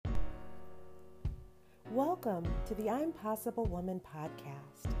Welcome to the I'm Possible Woman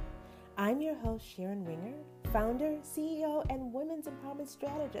podcast. I'm your host, Sharon Ringer, founder, CEO, and women's empowerment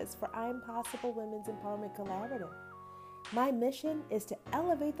strategist for I'm Possible Women's Empowerment Collaborative. My mission is to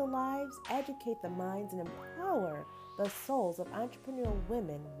elevate the lives, educate the minds, and empower the souls of entrepreneurial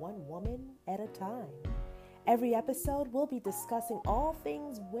women, one woman at a time. Every episode, we'll be discussing all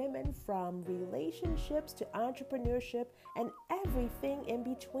things women, from relationships to entrepreneurship and everything in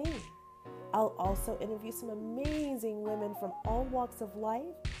between. I'll also interview some amazing women from all walks of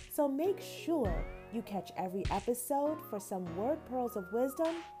life, so make sure you catch every episode for some word pearls of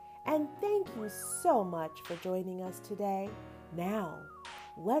wisdom. And thank you so much for joining us today. Now,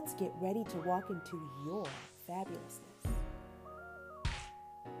 let's get ready to walk into your fabulousness.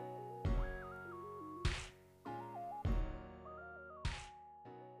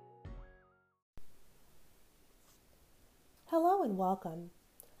 Hello and welcome.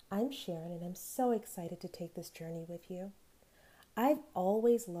 I'm Sharon, and I'm so excited to take this journey with you. I've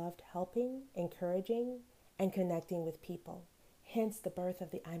always loved helping, encouraging, and connecting with people, hence the birth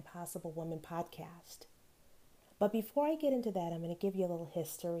of the I'm Possible Woman podcast. But before I get into that, I'm going to give you a little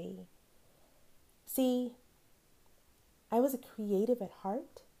history. See, I was a creative at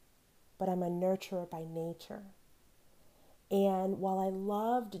heart, but I'm a nurturer by nature. And while I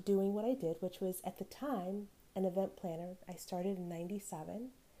loved doing what I did, which was at the time an event planner, I started in 97.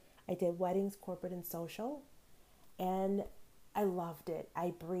 I did weddings, corporate, and social, and I loved it.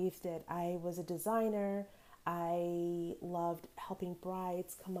 I breathed it. I was a designer. I loved helping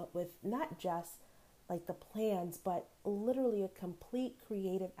brides come up with not just like the plans, but literally a complete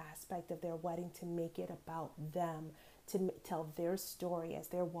creative aspect of their wedding to make it about them, to tell their story as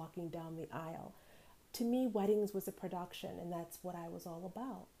they're walking down the aisle. To me, weddings was a production, and that's what I was all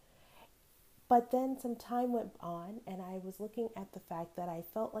about. But then some time went on, and I was looking at the fact that I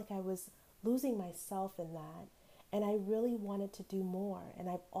felt like I was losing myself in that, and I really wanted to do more, and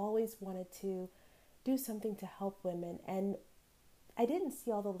I've always wanted to do something to help women. And I didn't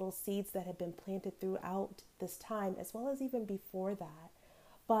see all the little seeds that had been planted throughout this time, as well as even before that.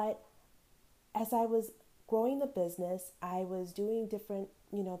 But as I was growing the business, I was doing different,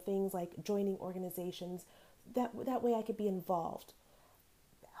 things like joining organizations. That way I could be involved,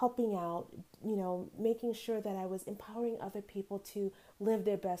 helping out, making sure that I was empowering other people to live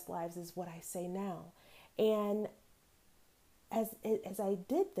their best lives is what I say now. And as I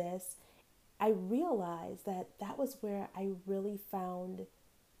did this, I realized that was where I really found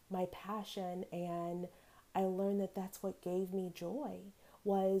my passion, and I learned that that's what gave me joy,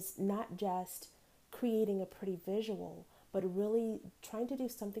 was not just creating a pretty visual, but really trying to do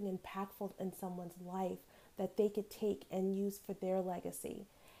something impactful in someone's life that they could take and use for their legacy.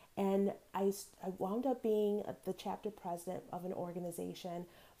 And I wound up being the chapter president of an organization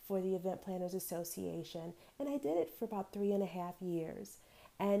for the Event Planners Association, and I did it for about 3.5 years.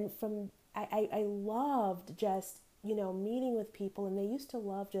 And I loved just, meeting with people, and they used to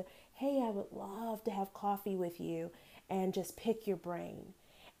love to, hey, I would love to have coffee with you and just pick your brain.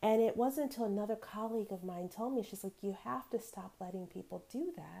 And it wasn't until another colleague of mine told me, she's like, you have to stop letting people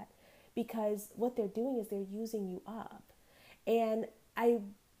do that, because what they're doing is they're using you up. And I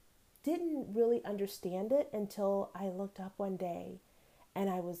didn't really understand it until I looked up one day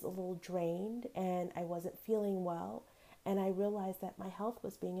and I was a little drained and I wasn't feeling well. And I realized that my health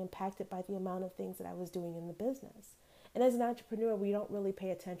was being impacted by the amount of things that I was doing in the business. And as an entrepreneur, we don't really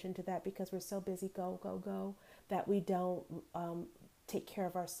pay attention to that because we're so busy, go, that we don't take care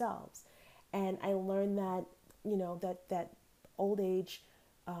of ourselves. And I learned that, that old age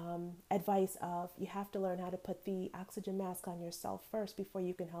advice of you have to learn how to put the oxygen mask on yourself first before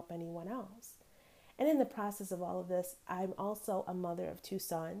you can help anyone else. And in the process of all of this, I'm also a mother of 2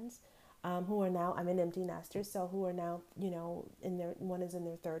 sons who are now, I'm an empty nester, so who are now, one is in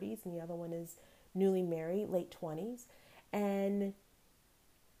their 30s and the other one is newly married, late 20s. And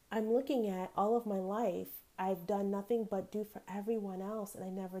I'm looking at all of my life, I've done nothing but do for everyone else, and I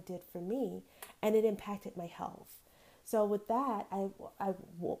never did for me, and it impacted my health. So with that, I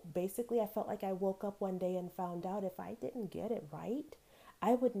felt like I woke up one day and found out if I didn't get it right,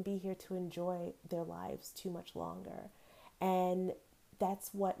 I wouldn't be here to enjoy their lives too much longer. And that's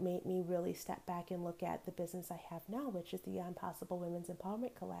what made me really step back and look at the business I have now, which is the I'm Possible Women's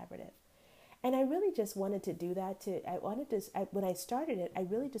Empowerment Collaborative. And I really just wanted to do that when I started it, I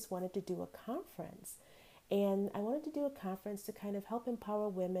really just wanted to do a conference. And I wanted to do a conference to kind of help empower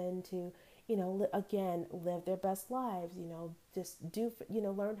women to, live their best lives, just do,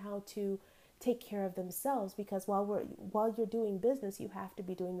 learn how to take care of themselves, because while you're doing business, you have to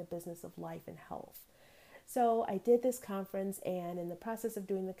be doing the business of life and health. So I did this conference, and in the process of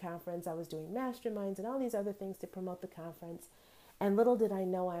doing the conference, I was doing masterminds and all these other things to promote the conference. And little did I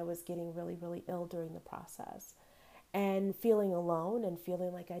know I was getting really, really ill during the process and feeling alone and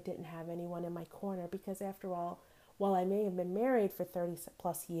feeling like I didn't have anyone in my corner because, after all, while I may have been married for 30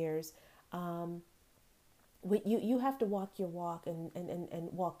 plus years, um, you have to walk your walk and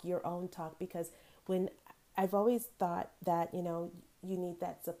walk your own talk, because when I've always thought that, you need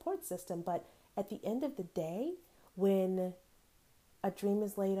that support system. But at the end of the day, when a dream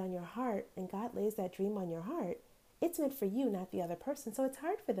is laid on your heart and God lays that dream on your heart, it's meant for you, not the other person. So it's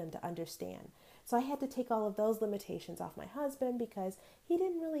hard for them to understand. So I had to take all of those limitations off my husband because he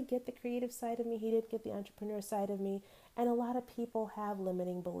didn't really get the creative side of me. He didn't get the entrepreneur side of me. And a lot of people have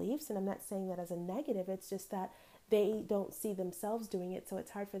limiting beliefs. And I'm not saying that as a negative. It's just that they don't see themselves doing it. So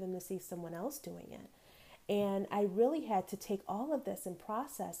it's hard for them to see someone else doing it. And I really had to take all of this and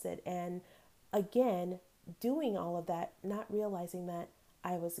process it. And again, doing all of that, not realizing that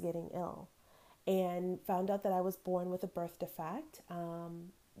I was getting ill, and found out that I was born with a birth defect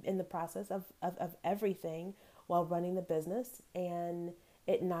in the process of everything while running the business. And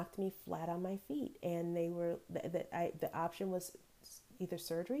it knocked me flat on my feet. And the option was either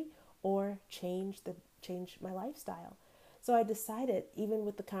surgery or change my lifestyle. So I decided, even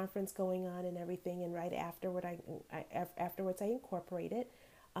with the conference going on and everything, and right afterwards I incorporated,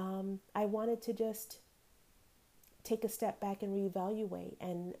 I wanted to just take a step back and reevaluate.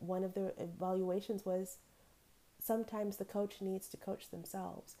 And one of the evaluations was, sometimes the coach needs to coach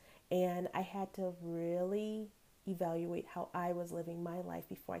themselves. And I had to really evaluate how I was living my life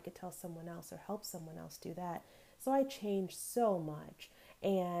before I could tell someone else or help someone else do that. So I changed so much.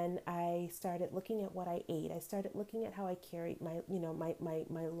 And I started looking at what I ate. I started looking at how I carried my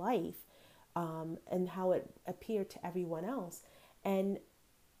life, and how it appeared to everyone else. And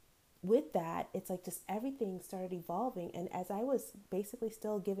with that, it's like just everything started evolving. And as I was basically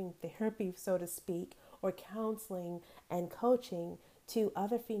still giving therapy, so to speak, or counseling and coaching to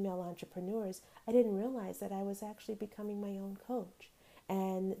other female entrepreneurs, I didn't realize that I was actually becoming my own coach.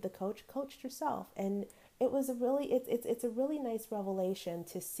 And the coach coached herself. And it was it's a really nice revelation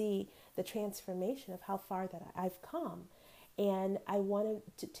to see the transformation of how far that I've come. And I wanted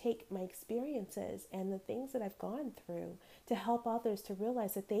to take my experiences and the things that I've gone through to help others to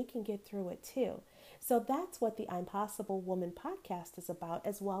realize that they can get through it too. So that's what the I'm Possible Woman podcast is about,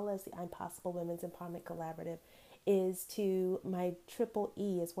 as well as the I'm Possible Women's Empowerment Collaborative, is to, my triple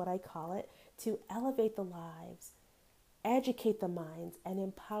E is what I call it, to elevate the lives, educate the minds, and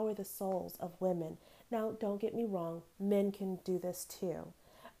empower the souls of women. Now, don't get me wrong, men can do this too.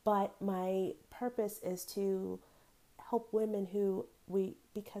 But my purpose is to help women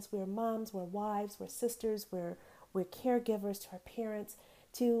because we're moms, we're wives, we're sisters, we're caregivers to our parents,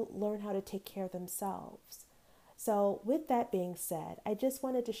 to learn how to take care of themselves. So with that being said, I just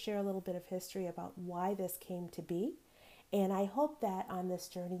wanted to share a little bit of history about why this came to be. And I hope that on this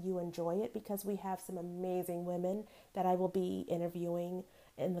journey you enjoy it, because we have some amazing women that I will be interviewing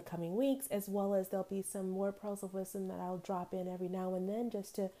in the coming weeks, as well as there'll be some more pearls of wisdom that I'll drop in every now and then,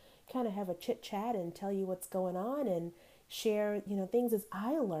 just to kind of have a chit chat and tell you what's going on and share, things as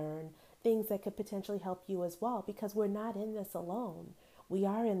I learn, things that could potentially help you as well, because we're not in this alone. We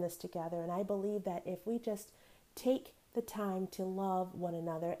are in this together. And I believe that if we just take the time to love one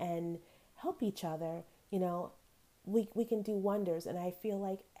another and help each other, we can do wonders. And I feel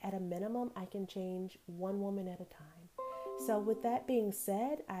like at a minimum, I can change one woman at a time. So with that being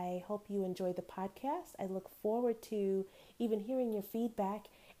said, I hope you enjoy the podcast. I look forward to even hearing your feedback,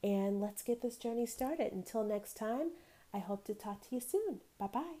 and let's get this journey started. Until next time, I hope to talk to you soon.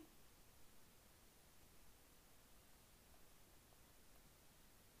 Bye-bye.